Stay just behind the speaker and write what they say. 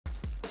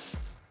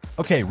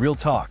Okay, real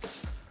talk.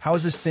 How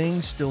is this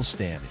thing still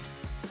standing?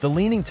 The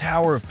Leaning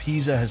Tower of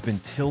Pisa has been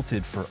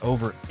tilted for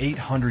over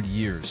 800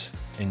 years,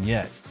 and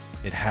yet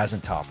it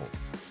hasn't toppled.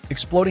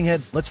 Exploding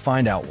head, let's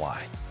find out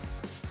why.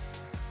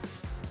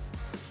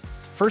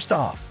 First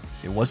off,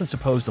 it wasn't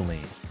supposed to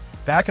lean.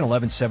 Back in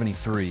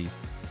 1173,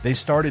 they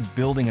started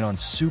building it on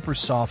super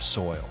soft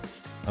soil,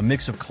 a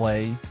mix of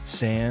clay,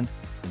 sand,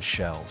 and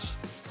shells.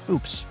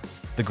 Oops,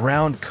 the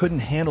ground couldn't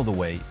handle the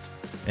weight,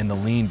 and the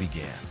lean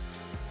began.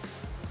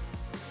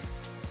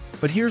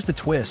 But here's the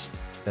twist,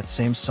 that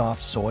same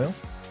soft soil,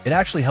 it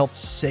actually helped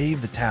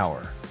save the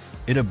tower.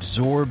 It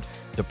absorbed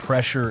the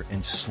pressure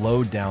and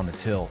slowed down the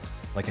tilt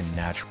like a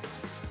natural.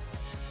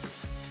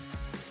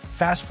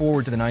 Fast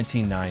forward to the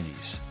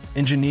 1990s,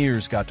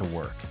 engineers got to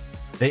work.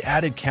 They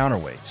added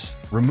counterweights,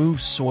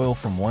 removed soil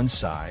from one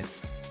side,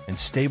 and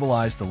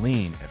stabilized the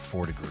lean at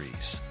 4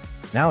 degrees.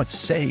 Now it's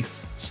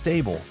safe,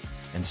 stable,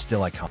 and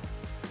still iconic.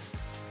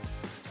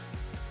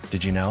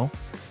 Did you know?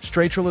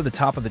 Structurally, the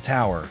top of the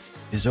tower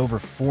is over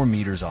 4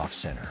 meters off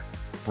center.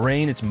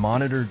 Brain, it's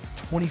monitored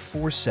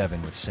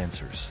 24/7 with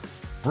sensors.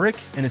 Brick,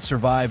 and it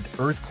survived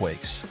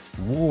earthquakes,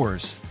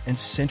 wars, and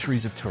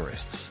centuries of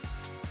tourists.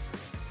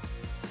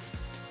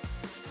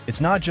 It's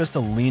not just a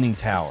leaning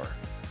tower.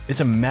 It's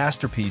a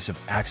masterpiece of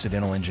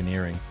accidental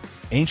engineering,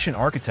 ancient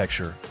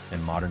architecture,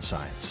 and modern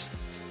science.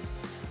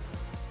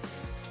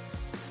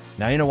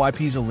 Now you know why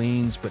Pisa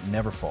leans but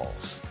never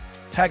falls.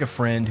 Tag a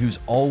friend who's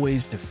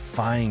always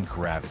defying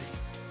gravity.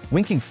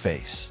 Winking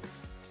face.